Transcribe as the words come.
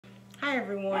Hi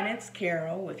everyone, it's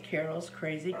Carol with Carol's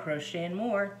Crazy Crochet and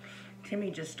More.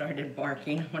 Timmy just started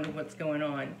barking. I wonder what's going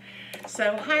on.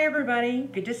 So hi everybody,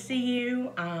 good to see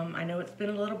you. I know it's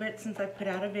been a little bit since I put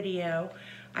out a video.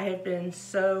 I have been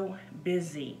so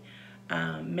busy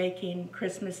making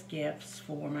Christmas gifts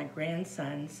for my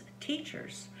grandson's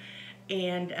teachers,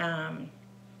 and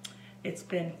it's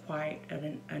been quite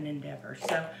an endeavor.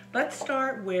 So let's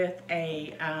start with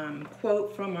a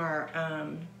quote from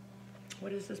our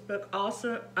what is this book?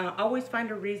 Also, Always Find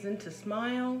a Reason to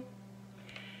Smile.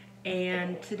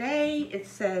 And today it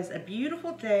says, a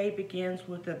beautiful day begins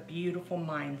with a beautiful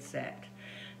mindset.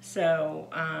 So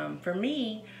for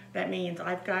me, that means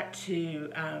I've got to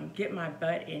get my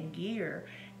butt in gear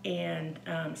and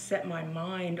set my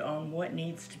mind on what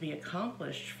needs to be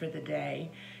accomplished for the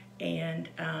day, and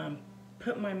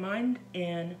put my mind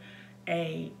in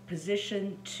a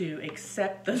position to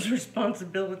accept those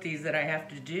responsibilities that I have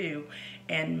to do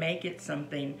and make it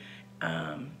something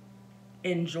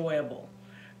enjoyable,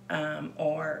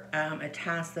 or a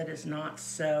task that is not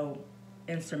so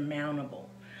insurmountable.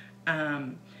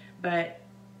 But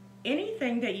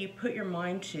anything that you put your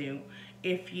mind to,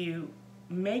 if you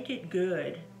make it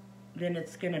good, then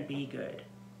it's going to be good.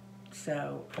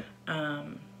 So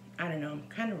I don't know, I'm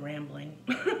kind of rambling.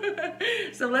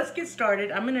 So let's get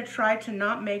started. I'm going to try to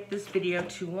not make this video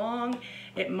too long.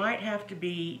 It might have to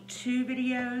be 2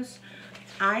 videos.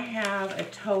 I have a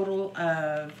total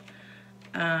of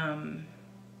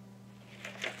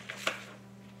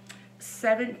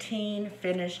 17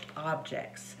 finished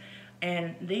objects.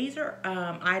 And these are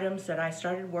items that I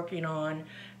started working on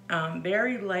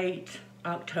very late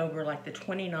October, like the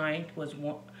 29th was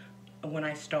when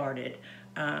I started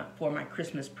for my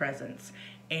Christmas presents,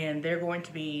 and they're going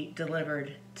to be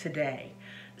delivered today.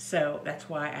 So that's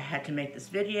why I had to make this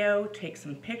video, take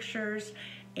some pictures,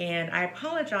 and I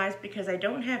apologize because I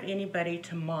don't have anybody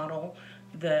to model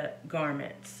the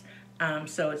garments.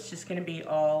 So it's just going to be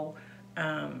all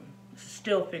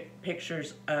still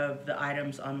pictures of the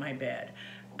items on my bed.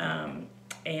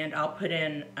 And I'll put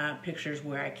in pictures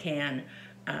where I can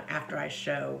after I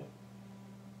show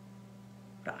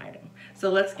the item. So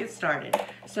let's get started.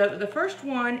 So the first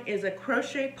one is a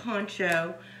crochet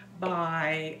poncho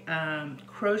by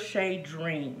Crochet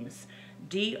Dreams,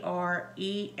 D-R-E-A-M-Z.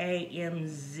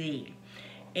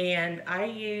 And I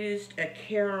used a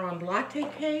Caron latte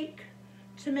cake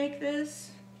to make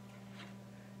this,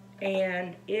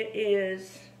 and it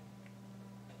is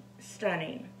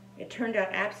stunning. It turned out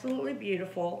absolutely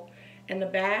beautiful, and the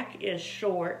back is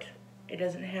short. It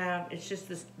doesn't have, it's just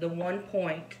the one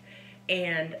point.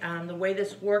 And the way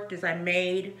this worked is I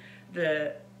made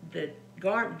the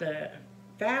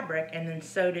fabric and then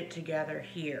sewed it together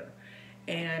here.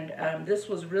 And this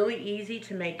was really easy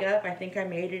to make up. I think I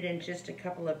made it in just a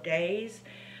couple of days.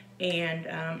 And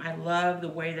I love the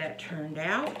way that turned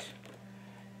out.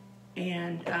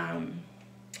 And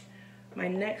my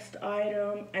next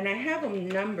item, and I have them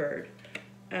numbered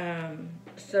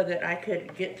so that I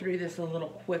could get through this a little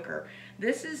quicker.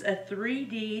 This is a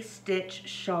 3D stitch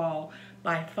shawl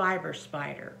by Fiber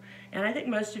Spider. And I think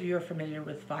most of you are familiar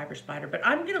with Fiber Spider, but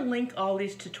I'm going to link all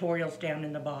these tutorials down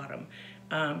in the bottom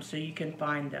so you can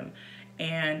find them.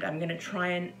 And I'm going to try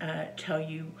and tell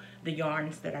you the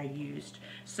yarns that I used.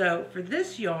 So for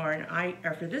this yarn,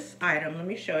 or for this item, let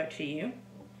me show it to you.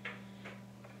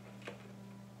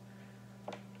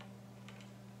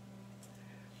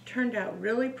 Turned out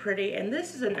really pretty, and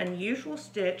this is an unusual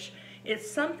stitch.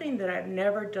 It's something that I've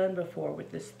never done before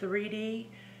with this 3D.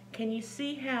 Can you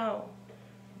see how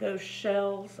those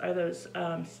shells, or those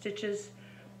stitches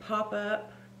pop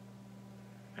up?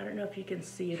 I don't know if you can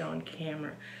see it on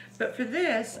camera. But for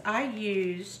this, I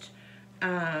used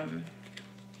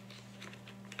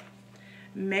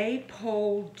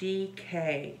Maypole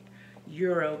DK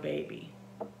Euro Baby.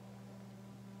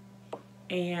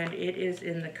 And it is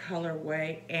in the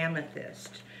colorway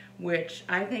Amethyst, which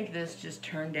I think this just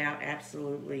turned out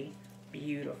absolutely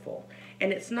beautiful.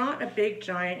 And it's not a big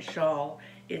giant shawl,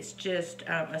 it's just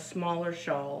a smaller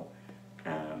shawl.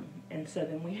 And so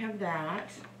then we have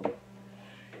that.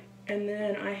 And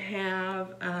then I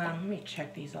have, let me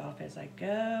check these off as I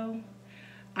go.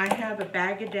 I have a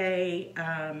Bag-A-Day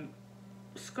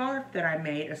scarf that I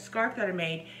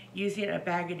made, using a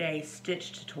Bag-A-Day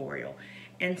stitch tutorial.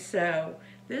 And so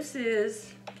this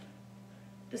is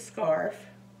the scarf,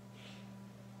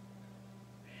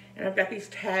 and I've got these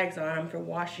tags on them for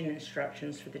washing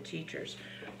instructions for the teachers.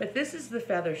 But this is the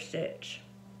feather stitch.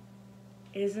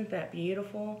 Isn't that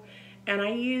beautiful? And I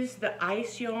used the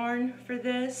ice yarn for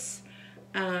this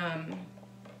in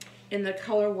the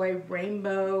colorway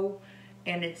Rainbow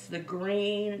and it's the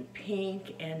green,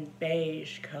 pink, and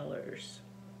beige colors.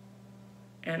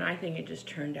 And I think it just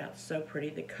turned out so pretty.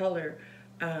 The color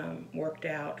worked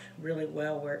out really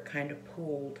well where it kind of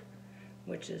pooled,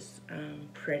 which is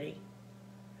pretty.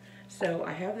 So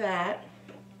I have that.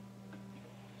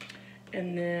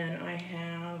 And then I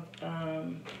have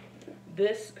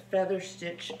this feather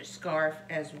stitch scarf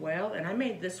as well. And I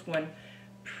made this one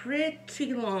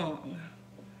pretty long.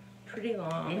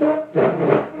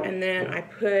 And then I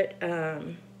put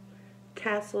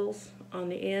tassels on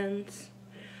the ends.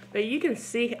 But you can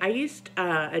see I used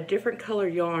a different color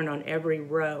yarn on every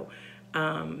row.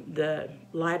 The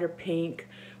lighter pink,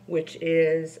 which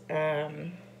is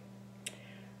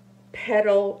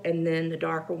petal, and then the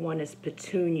darker one is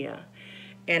petunia.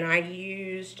 And I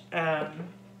used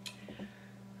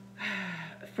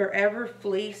Forever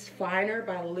Fleece Finer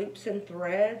by Loops and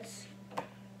Threads.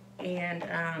 And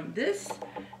this,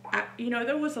 you know,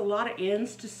 there was a lot of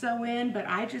ends to sew in, but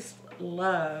I just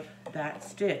love that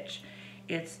stitch.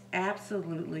 It's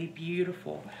absolutely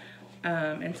beautiful.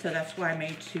 And so that's why I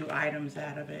made 2 items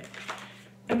out of it.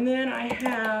 And then I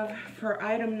have, for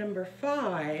item number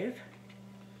 5,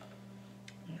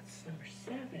 that's number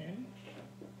 7.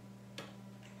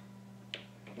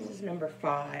 This is number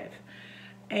 5.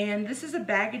 And this is a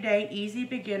Bag-A-Day Easy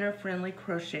Beginner Friendly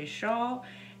Crochet Shawl.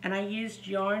 And I used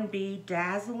Yarn Bee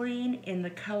Dazzling in the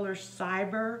color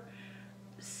Cyber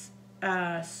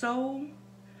Soul.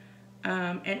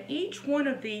 And each one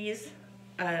of these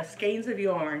skeins of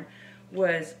yarn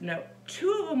was, no,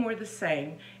 2 of them were the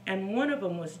same and 1 of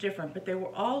them was different, but they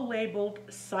were all labeled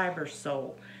Cyber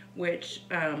Soul, which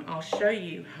I'll show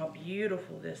you how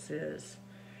beautiful this is.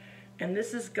 And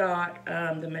this has got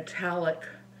the metallic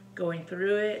going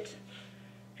through it.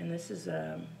 And this is,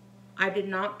 I did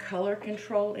not color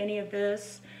control any of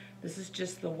this. This is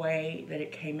just the way that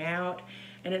it came out.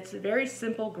 And it's a very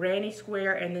simple granny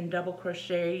square and then double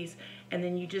crochets, and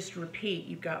then you just repeat.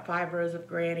 You've got 5 rows of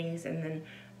grannies and then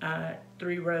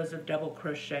 3 rows of double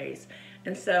crochets.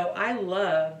 And so I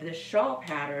love this shawl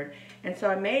pattern, and so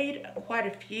I made quite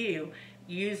a few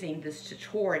using this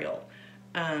tutorial.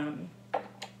 And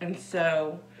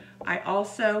so I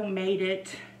also made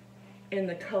it in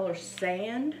the color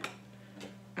Sand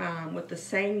with the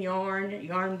same yarn,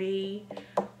 Yarn Bee.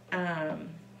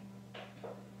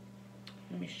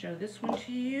 Let me show this one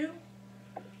to you.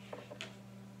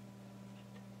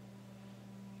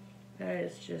 That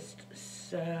is just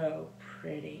so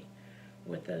pretty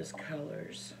with those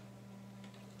colors.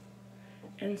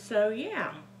 And so,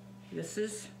 yeah, this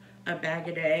is a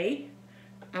Bag-A-Day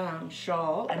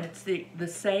shawl, and it's the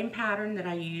same pattern that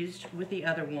I used with the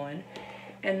other one.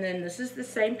 And then this is the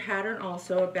same pattern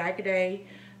also, a Bag-A-Day,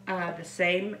 the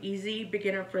same Easy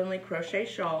Beginner Friendly Crochet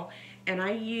Shawl. And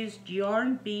I used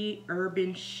Yarn Bee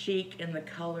Urban Chic in the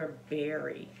color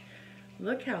Berry.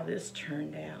 Look how this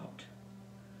turned out.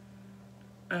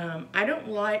 I don't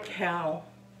like how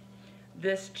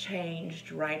this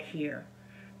changed right here,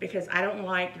 because I don't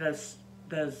like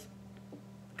those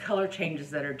color changes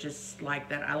that are just like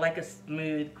that. I like a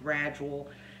smooth, gradual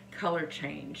color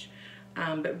change.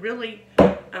 But really,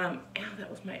 ow,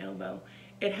 that was my elbow.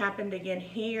 It happened again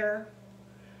here.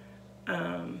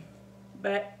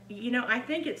 But, you know, I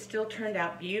think it still turned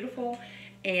out beautiful,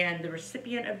 and the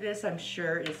recipient of this, I'm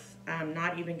sure, is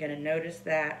not even going to notice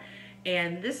that.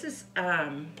 And this is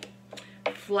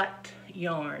flecked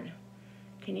yarn.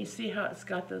 Can you see how it's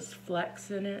got those flecks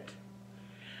in it?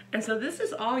 And so this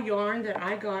is all yarn that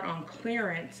I got on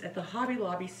clearance at the Hobby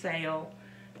Lobby sale,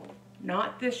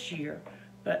 not this year,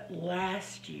 but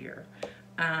last year.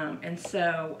 And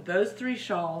so those 3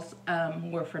 shawls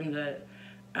were from the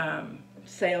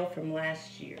sale from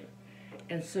last year.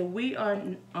 And so we are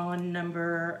on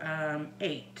number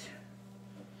 8.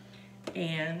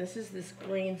 And this is this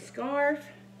green scarf.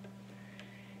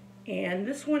 And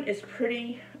this one is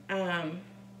pretty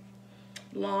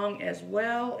long as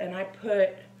well. And I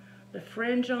put the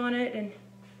fringe on it, and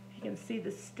you can see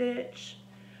the stitch.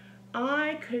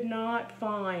 I could not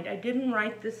find, I didn't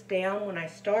write this down when I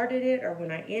started it or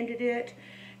when I ended it.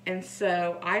 And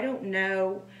so I don't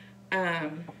know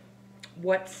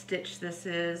what stitch this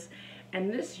is. And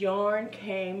this yarn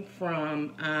came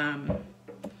from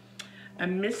a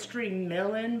Mystery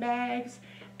Millin bags,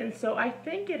 and so I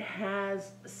think it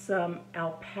has some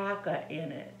alpaca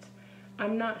in it.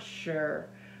 I'm not sure,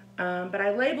 but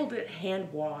I labeled it hand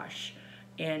wash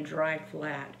and dry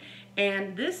flat.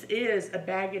 And this is a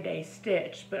Bag-A-Day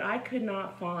stitch, but I could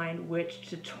not find which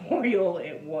tutorial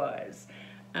it was.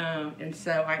 And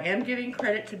so I am giving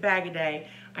credit to Bag-A-Day.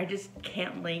 I just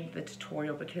can't link the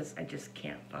tutorial because I just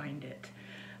can't find it.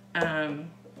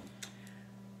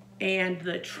 And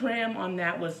the trim on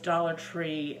that was Dollar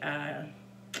Tree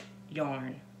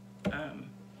yarn,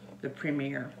 the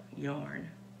Premier yarn.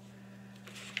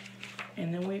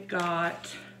 And then we've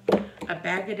got a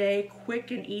Bag-O-Day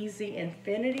Quick and Easy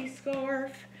Infinity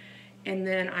Scarf. And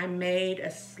then I made a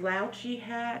slouchy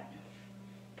hat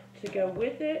to go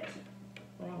with it.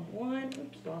 Wrong one.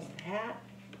 Oops, lost the hat.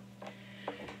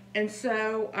 And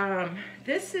so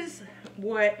this is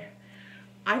what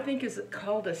I think is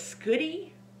called a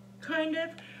scooty, kind of,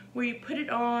 where you put it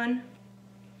on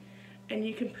and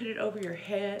you can put it over your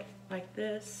head like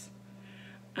this,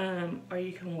 or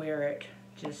you can wear it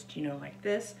just, you know, like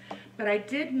this. But I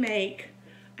did make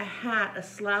a hat, a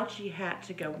slouchy hat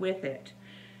to go with it.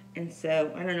 And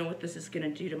so I don't know what this is going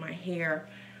to do to my hair,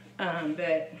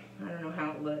 but I don't know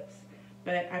how it looks.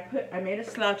 But I made a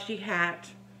slouchy hat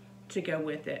to go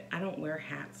with it. I don't wear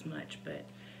hats much, but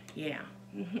yeah,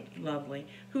 lovely.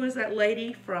 Who is that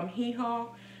lady from Hee Haw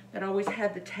that always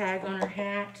had the tag on her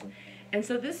hat? And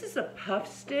so this is a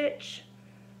puff stitch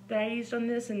that I used on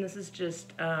this, and this is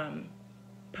just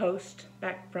post,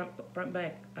 back, front,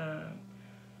 back.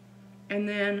 And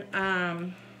then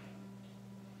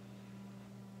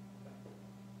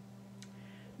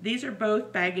these are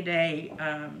both Bag-O-Day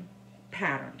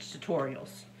patterns,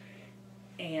 tutorials.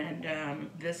 And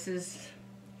this is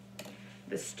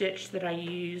the stitch that I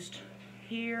used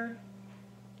here.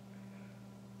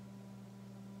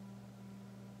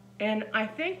 And I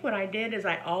think what I did is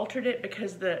I altered it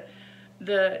because the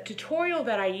tutorial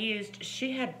that I used,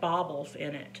 she had baubles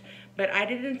in it. But I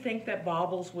didn't think that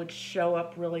baubles would show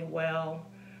up really well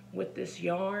with this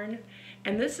yarn.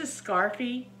 And this is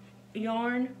Scarfy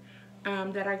yarn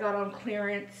that I got on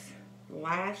clearance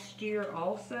last year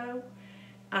also.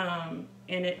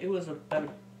 And it was a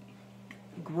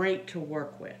great to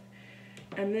work with.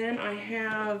 And then I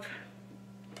have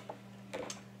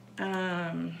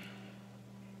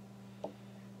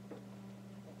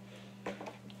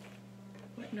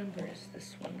what number is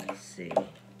this one? Let's see.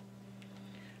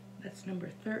 That's number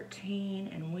 13,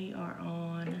 and we are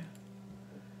on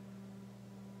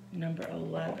number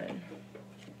 11.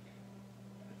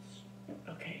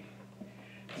 Okay.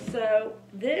 So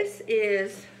this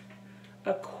is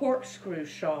a corkscrew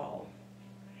shawl,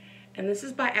 and this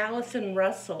is by Allison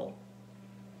Russell,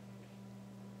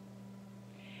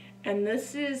 and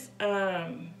this is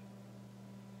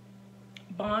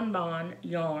Bonbon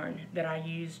yarn that I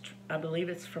used. I believe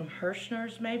it's from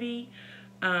Hirschner's maybe,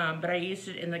 but I used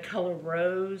it in the color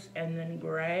rose and then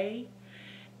gray.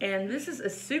 And this is a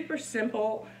super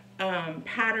simple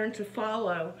pattern to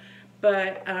follow,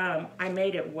 but I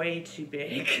made it way too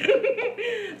big.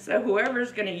 So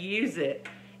whoever's going to use it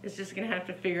is just going to have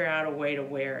to figure out a way to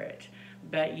wear it.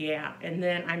 But yeah, and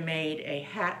then I made a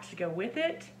hat to go with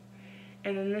it.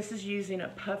 And then this is using a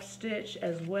puff stitch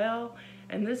as well.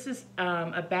 And this is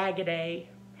a Bag-O-Day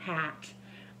hat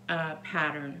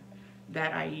pattern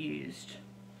that I used.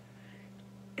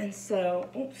 And so,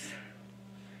 oops,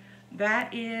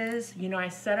 that is, you know, I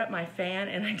set up my fan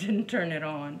and I didn't turn it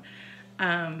on.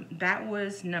 That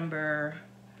was number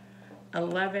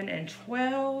 11 and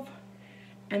 12.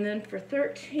 And then for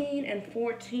 13 and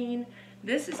 14,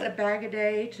 this is a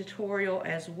Bag-O-Day tutorial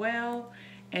as well.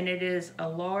 And it is a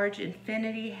large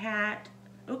infinity hat,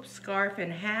 oops, scarf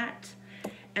and hat.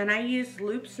 And I used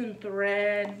loops and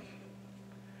thread,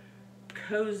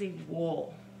 cozy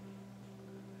wool.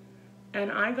 And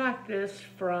I got this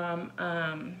from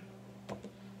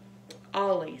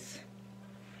Ollie's.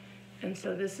 And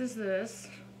so this is this,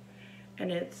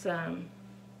 and it's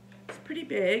pretty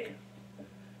big.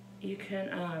 You can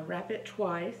wrap it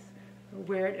twice or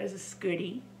wear it as a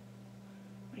scooty,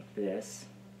 like this.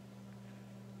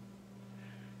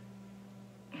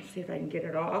 Let's see if I can get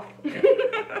it off.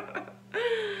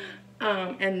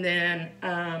 And then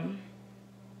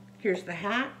here's the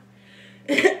hat.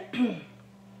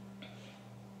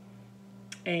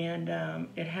 And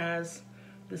it has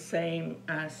the same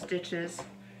stitches,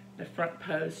 the front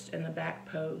post and the back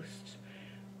post,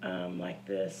 like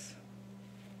this.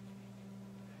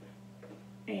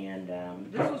 And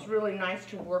this was really nice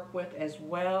to work with as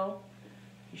well.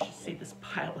 You should see this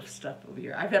pile of stuff over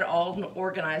here. I've had all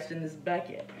organized in this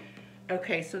bucket.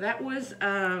 Okay, so that was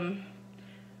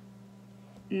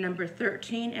number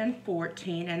 13 and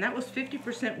 14, and that was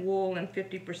 50% wool and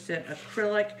 50%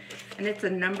 acrylic, and it's a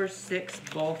number 6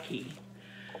 bulky.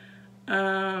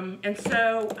 And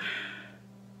so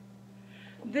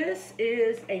this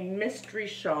is a mystery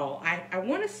shawl. I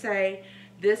want to say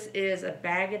this is a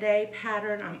Bag-O-Day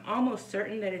pattern. I'm almost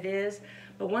certain that it is,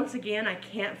 but once again, I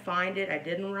can't find it. I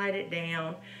didn't write it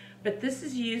down. But this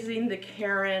is using the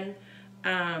Caron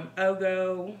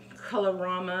Ogo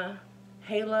Colorama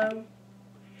Halo.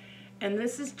 And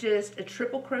this is just a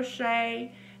triple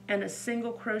crochet and a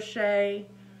single crochet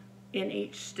in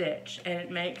each stitch. And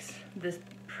it makes this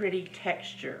pretty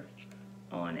texture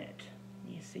on it.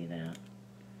 You see that?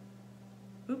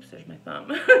 Oops, there's my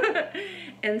thumb.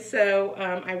 And so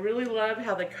I really love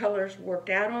how the colors worked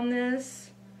out on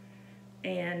this.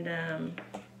 And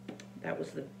that was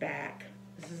the back.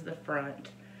 This is the front.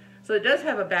 So it does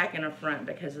have a back and a front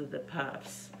because of the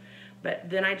puffs. But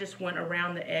then I just went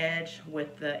around the edge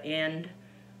with the end,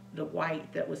 the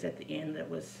white that was at the end, that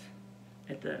was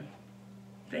at the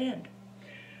end.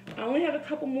 I only have a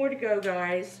couple more to go,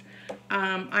 guys.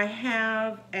 I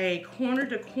have a corner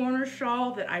to corner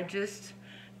shawl that I just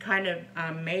kind of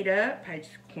made up. I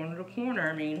just corner to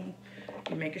corner, I mean,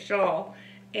 you make a shawl.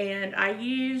 And I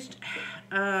used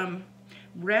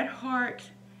Red Heart,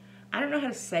 I don't know how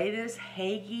to say this,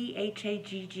 Hagee,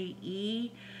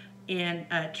 H-A-G-G-E, in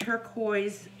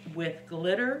turquoise with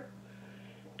glitter.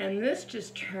 And this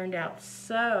just turned out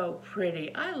so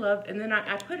pretty. I love, and then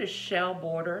I put a shell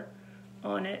border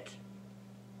on it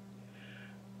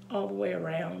all the way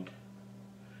around.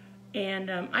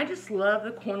 And I just love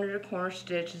the corner to corner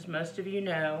stitch, as most of you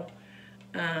know.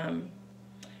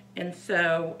 And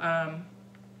so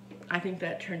I think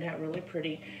that turned out really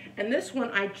pretty. And this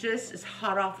one I just is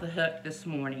hot off the hook this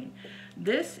morning.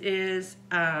 This is,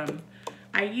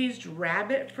 I used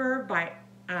Rabbit Fur by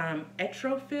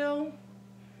Etrofil.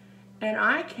 And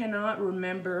I cannot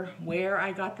remember where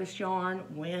I got this yarn,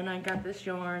 when I got this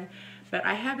yarn, but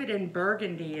I have it in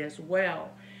burgundy as well.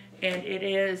 And it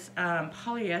is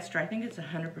polyester. I think it's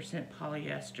 100%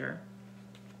 polyester.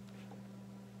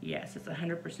 Yes, it's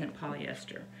 100%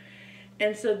 polyester.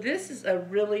 And so this is a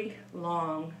really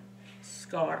long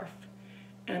scarf.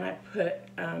 And I put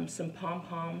some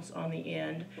pom-poms on the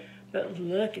end. But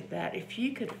look at that. If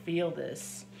you could feel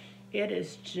this, it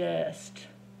is just,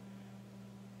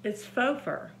 it's faux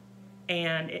fur.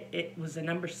 And it was a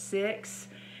number 6.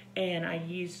 And I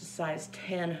used a size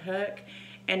 10 hook.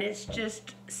 And it's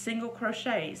just single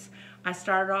crochets. I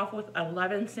started off with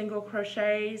 11 single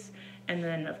crochets, and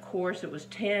then of course it was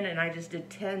 10, and I just did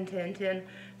 10, 10, 10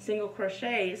 single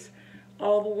crochets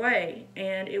all the way.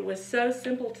 And it was so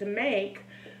simple to make.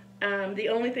 The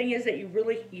only thing is that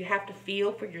you have to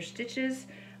feel for your stitches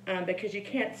because you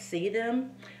can't see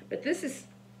them. But this is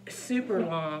super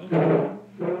long,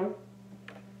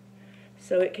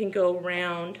 so it can go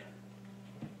around.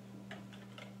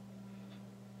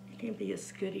 Can be a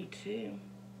scooty too,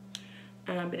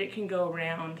 but it can go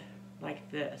around like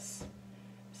this.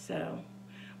 So,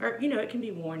 or you know, it can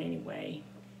be worn anyway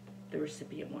the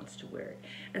recipient wants to wear it.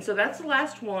 And so that's the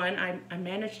last one. I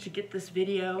managed to get this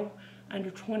video under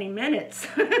 20 minutes.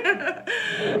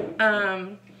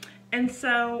 And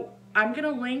so I'm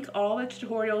gonna link all the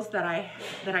tutorials that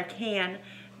I can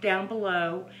down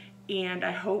below. And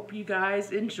I hope you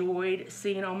guys enjoyed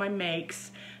seeing all my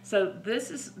makes. So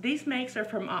these makes are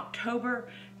from October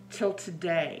till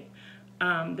today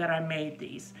that I made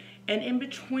these. And in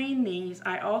between these,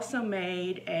 I also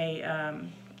made a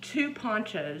 2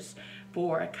 ponchos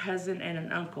for a cousin and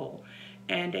an uncle,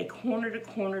 and a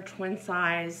corner-to-corner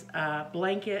twin-size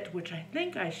blanket, which I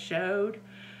think I showed,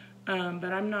 but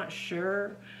I'm not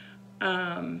sure.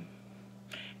 And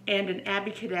an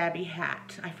Abby Cadabby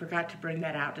hat. I forgot to bring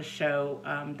that out to show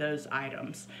those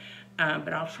items.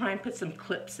 But I'll try and put some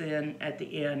clips in at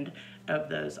the end of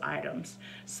those items.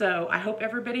 So I hope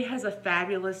everybody has a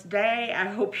fabulous day. I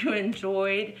hope you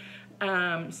enjoyed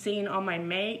seeing all my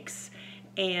makes.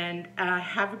 And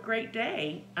have a great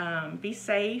day. Be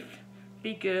safe,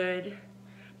 be good,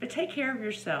 but take care of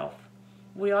yourself.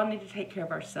 We all need to take care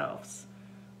of ourselves,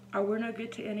 or we're no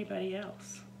good to anybody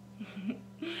else.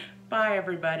 Bye,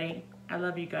 everybody. I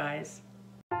love you guys.